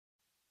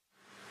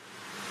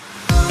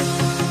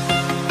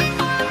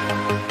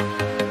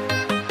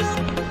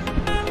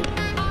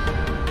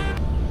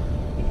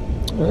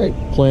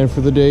Alright, plan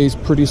for the day is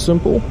pretty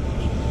simple.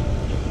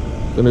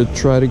 Gonna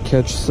try to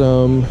catch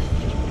some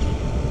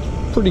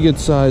pretty good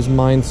sized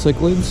mayan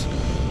cichlids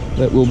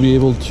that we'll be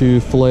able to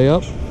fillet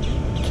up,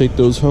 take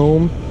those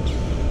home,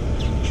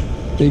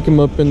 bake them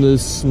up in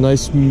this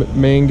nice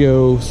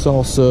mango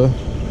salsa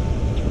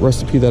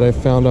recipe that I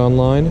found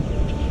online,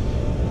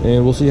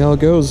 and we'll see how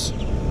it goes.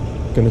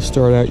 Gonna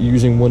start out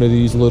using one of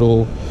these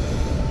little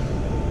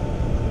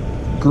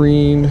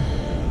green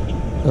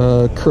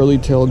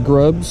curly-tailed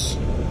grubs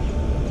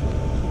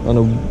on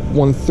a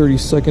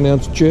 1/32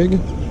 ounce jig,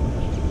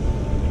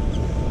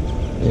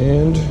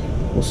 and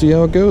we'll see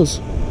how it goes.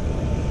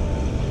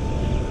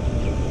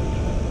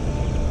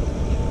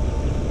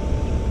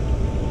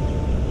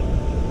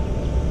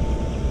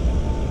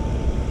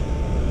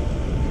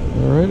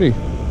 Alrighty,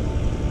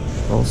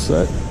 all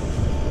set.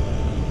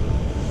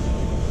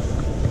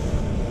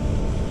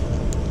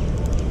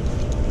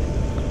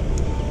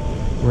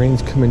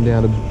 Rain's coming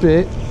down a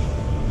bit.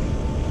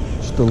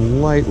 Just a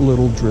light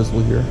little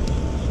drizzle here.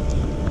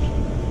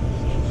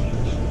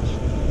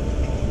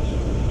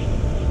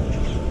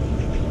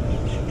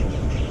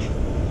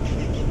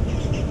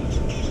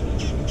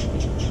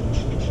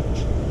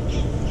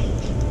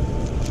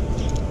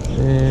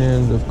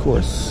 And of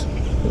course,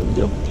 there we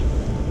go.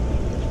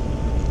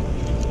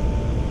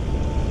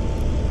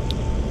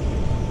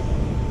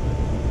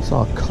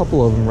 Saw a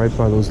couple of them right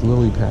by those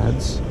lily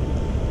pads.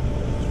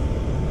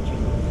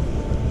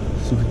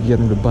 See if we can get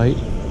them to bite.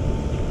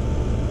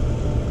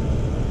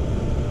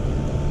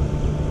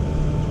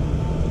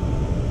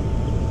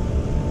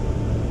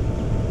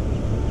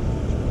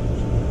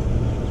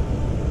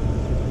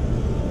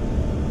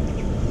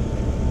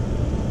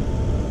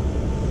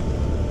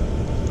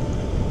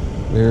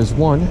 There's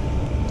one.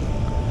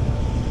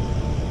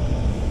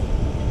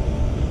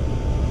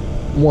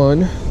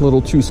 One, a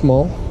little too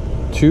small.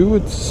 Two,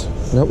 it's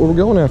not what we're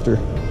going after.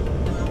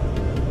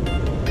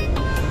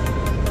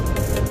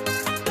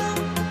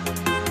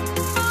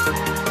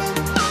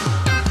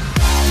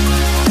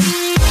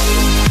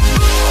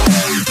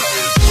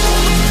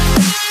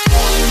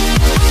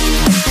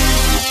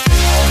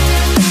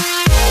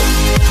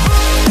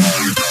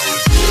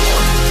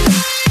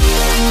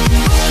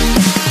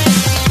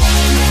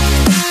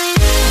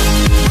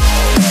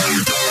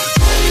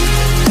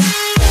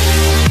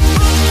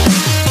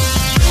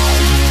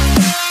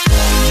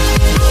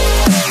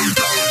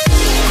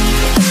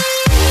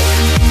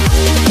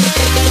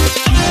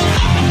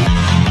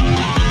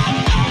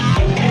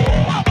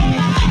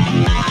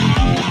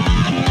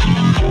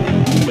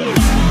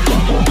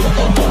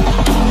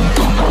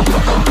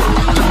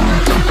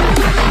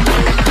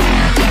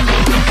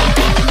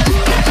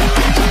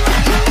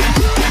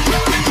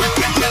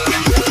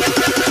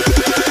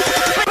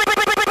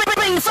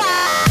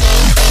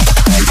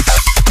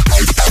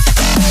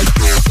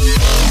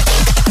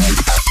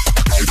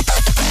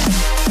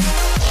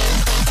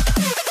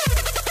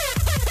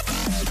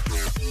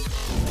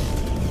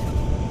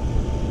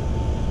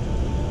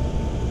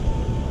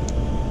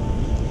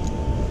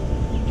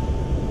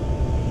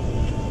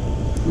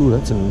 Ooh,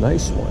 that's a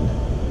nice one.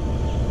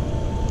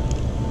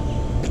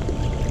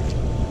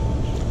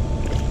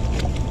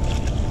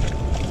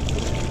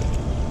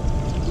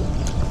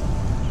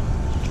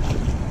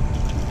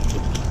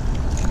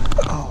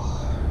 Oh.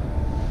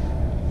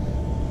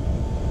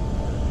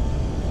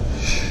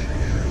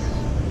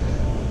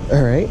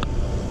 All right.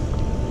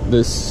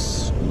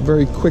 This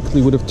very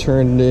quickly would have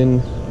turned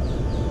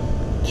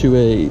into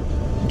a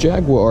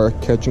Jaguar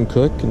catch and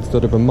cook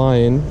instead of a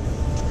Mayan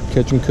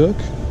catch and cook.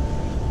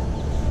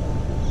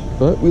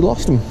 But we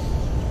lost him.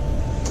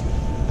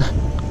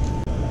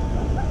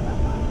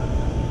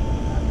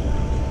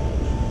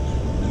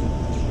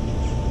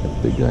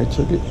 That big guy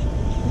took it.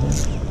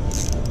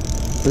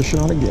 Fish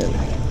on again.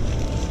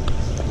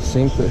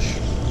 Same fish.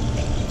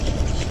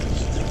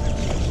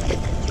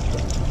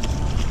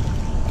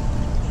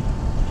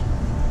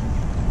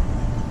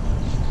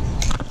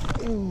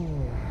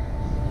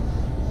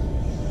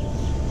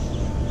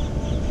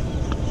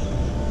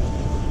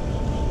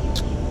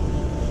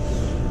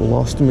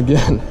 Lost him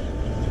again.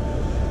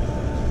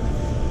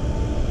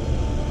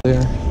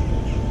 There.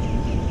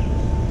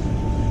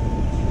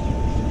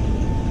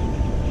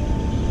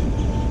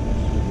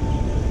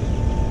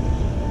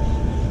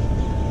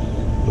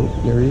 Oh,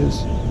 there he is.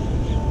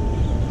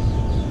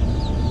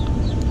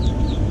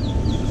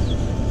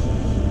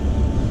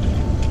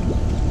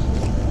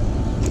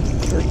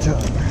 Third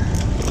time.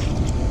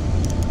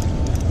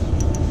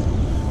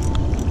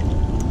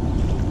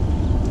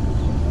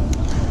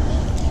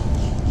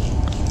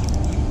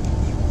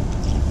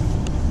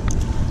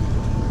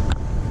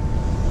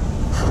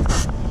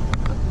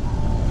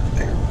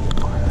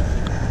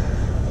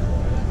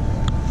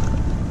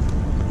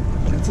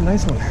 That's a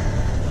nice one.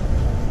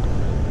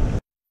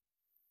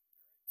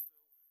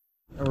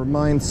 Our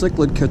mayan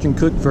cichlid catch and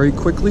cook very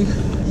quickly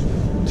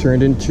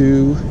turned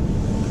into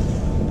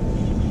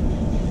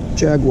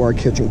Jaguar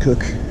catch and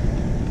cook.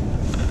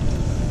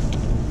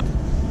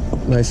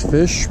 Nice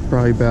fish,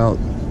 probably about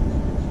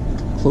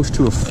close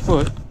to a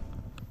foot.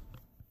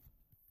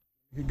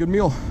 A good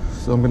meal.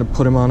 So I'm gonna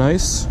put him on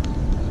ice,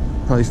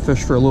 probably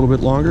fish for a little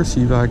bit longer,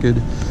 see if I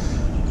could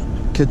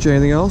catch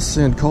anything else,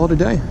 and call it a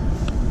day.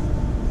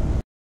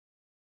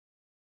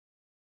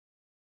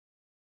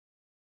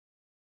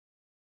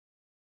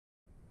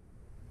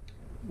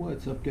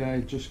 What's up,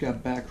 guys? Just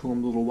got back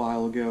home a little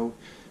while ago.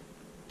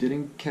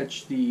 Didn't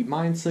catch the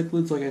mayan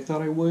cichlids like I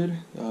thought I would.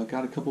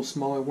 Got a couple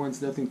smaller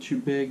ones, nothing too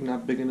big,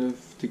 not big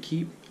enough to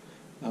keep.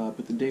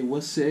 But the day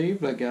was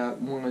saved. I got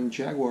one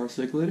Jaguar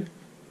Cichlid,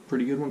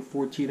 pretty good one,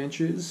 14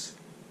 inches.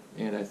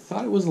 And I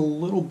thought it was a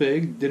little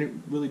big,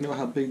 didn't really know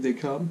how big they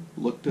come.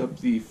 Looked up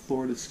the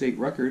Florida state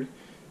record.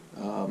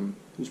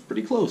 It was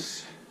pretty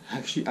close.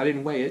 Actually, I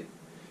didn't weigh it.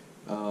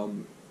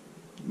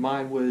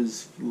 Mine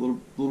was a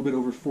little bit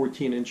over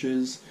 14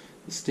 inches.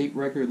 The state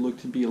record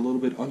looked to be a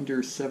little bit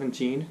under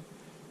 17.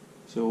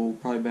 So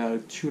probably about a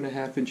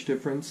 2.5 inch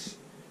difference.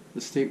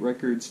 The state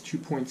record's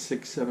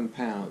 2.67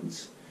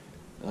 pounds.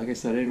 Like I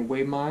said, I didn't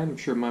weigh mine. I'm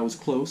sure mine was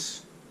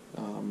close.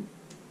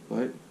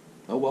 But,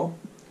 oh well.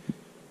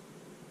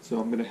 So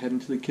I'm going to head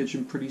into the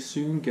kitchen pretty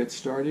soon, get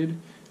started.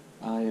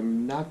 I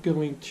am not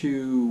going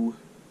to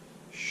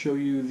show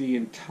you the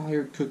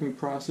entire cooking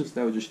process.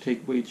 That would just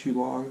take way too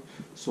long.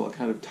 So I'll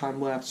kind of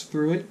time-lapse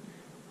through it.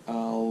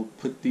 I'll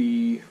put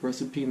the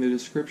recipe in the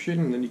description,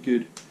 and then you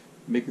could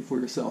make it for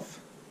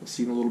yourself. I'll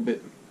see you in a little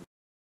bit.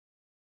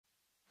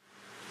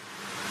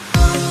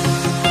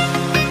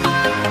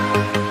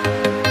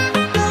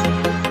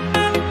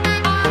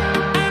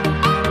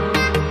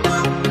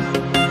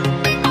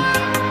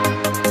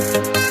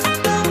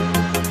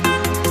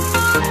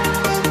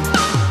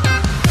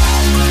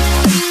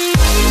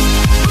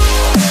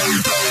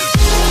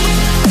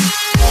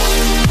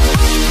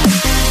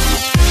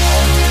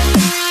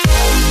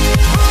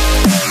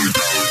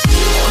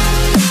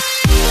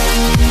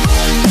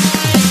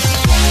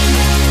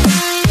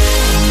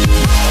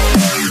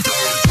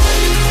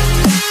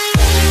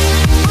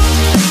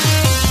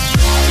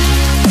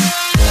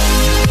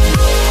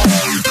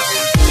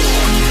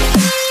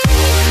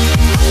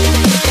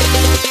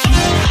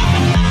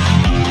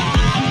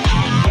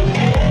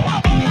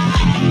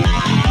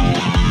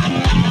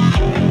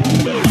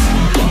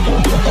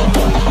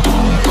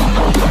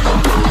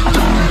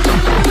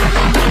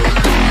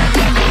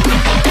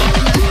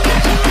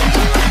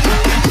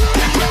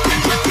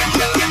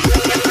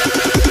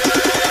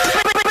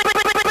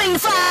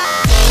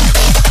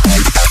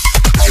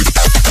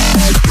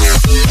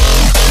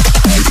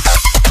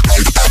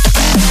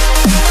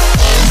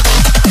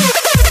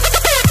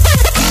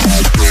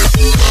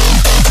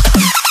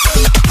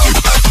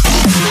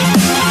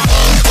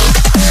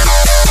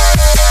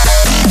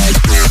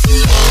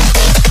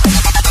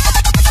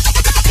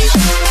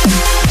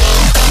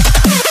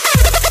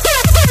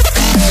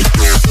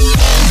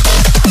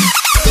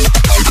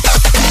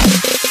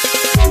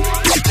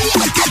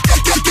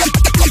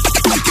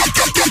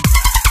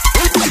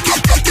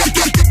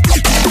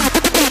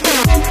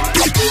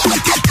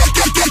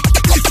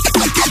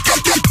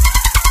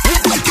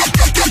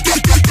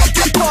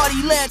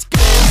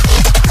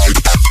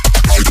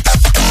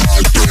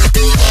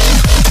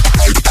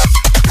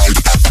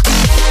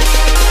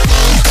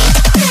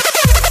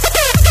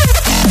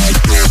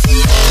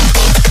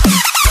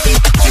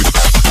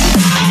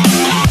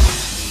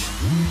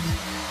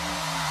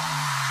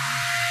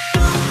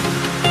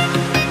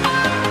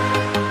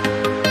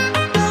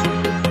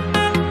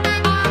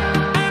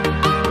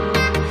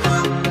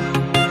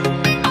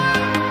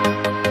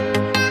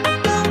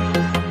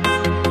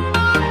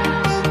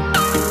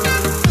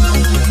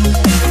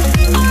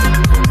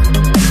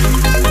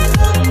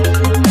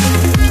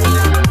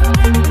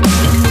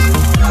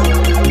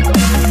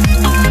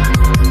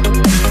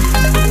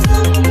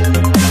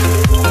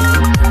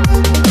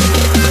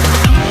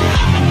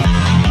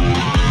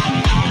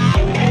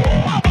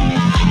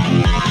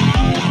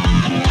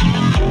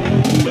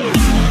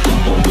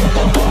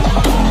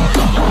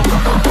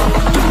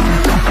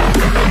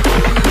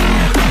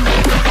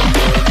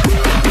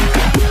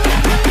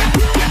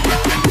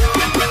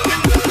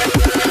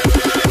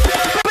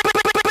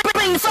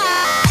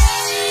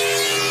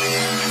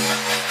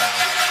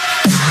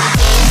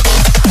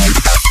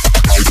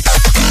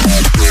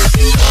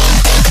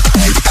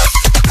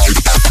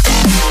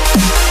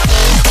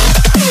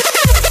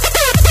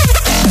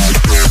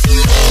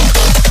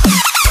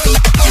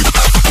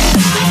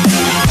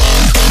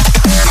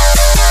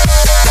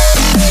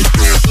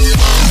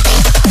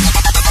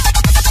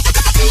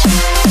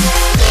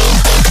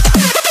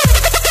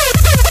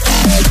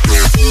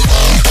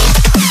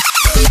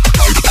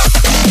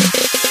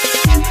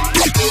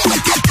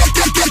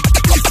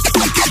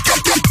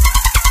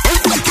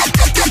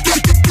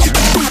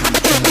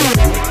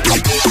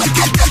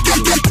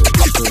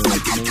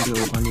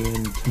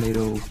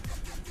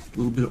 A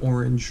little bit of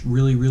orange,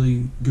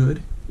 really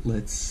good.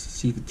 Let's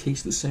see if it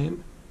tastes the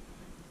same.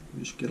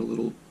 Just get a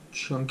little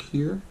chunk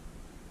here.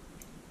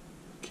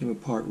 Came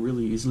apart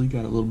really easily,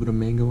 got a little bit of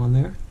mango on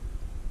there.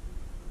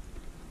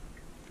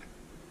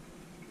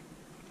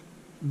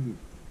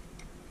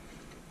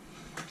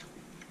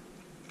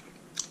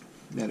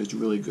 That is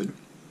really good.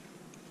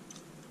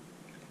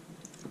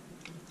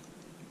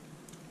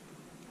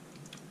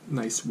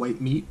 Nice white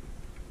meat,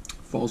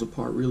 falls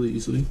apart really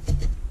easily.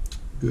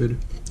 Good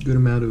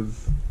amount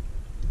of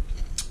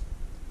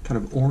kind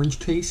of orange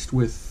taste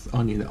with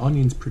onion. The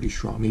onion's pretty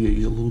strong,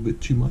 maybe a little bit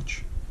too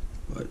much,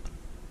 but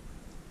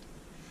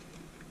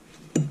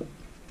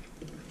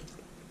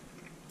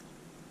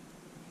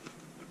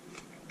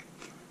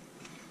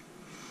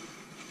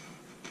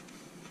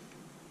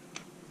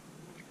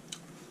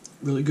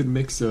really good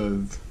mix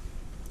of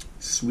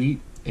sweet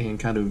and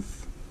kind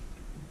of,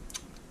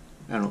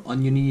 I don't know,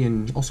 oniony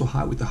and also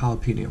hot with the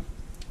jalapeno.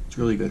 It's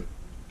really good.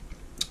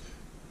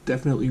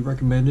 Definitely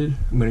recommended.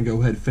 I'm going to go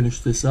ahead and finish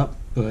this up,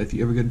 but if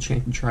you ever get a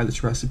chance to try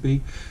this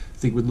recipe, I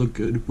think it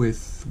would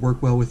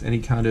work well with any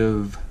kind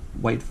of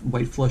white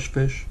flesh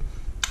fish.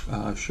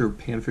 Sure,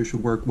 panfish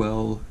would work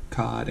well,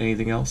 cod,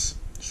 anything else.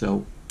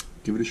 So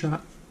give it a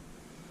shot.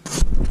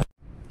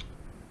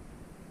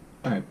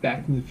 Alright,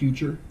 back in the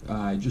future.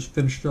 I just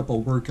finished up. I'll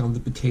work on the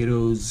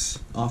potatoes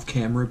off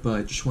camera,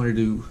 but just wanted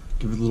to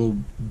give it a little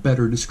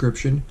better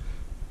description.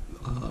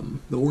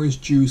 The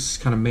orange juice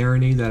kind of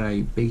marinade that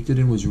I baked it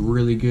in was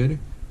really good.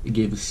 It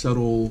gave a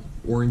subtle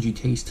orangey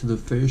taste to the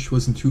fish,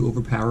 wasn't too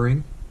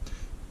overpowering.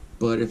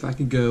 But if I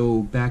could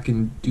go back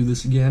and do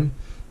this again,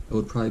 I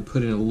would probably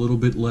put in a little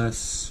bit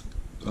less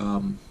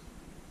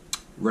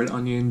red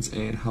onions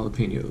and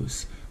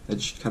jalapenos. That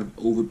just kind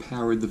of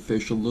overpowered the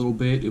fish a little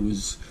bit. It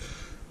was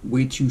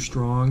way too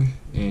strong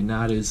and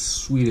not as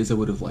sweet as I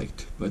would have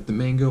liked. But the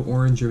mango,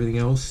 orange, everything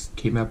else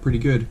came out pretty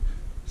good.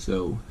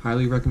 So,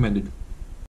 highly recommended.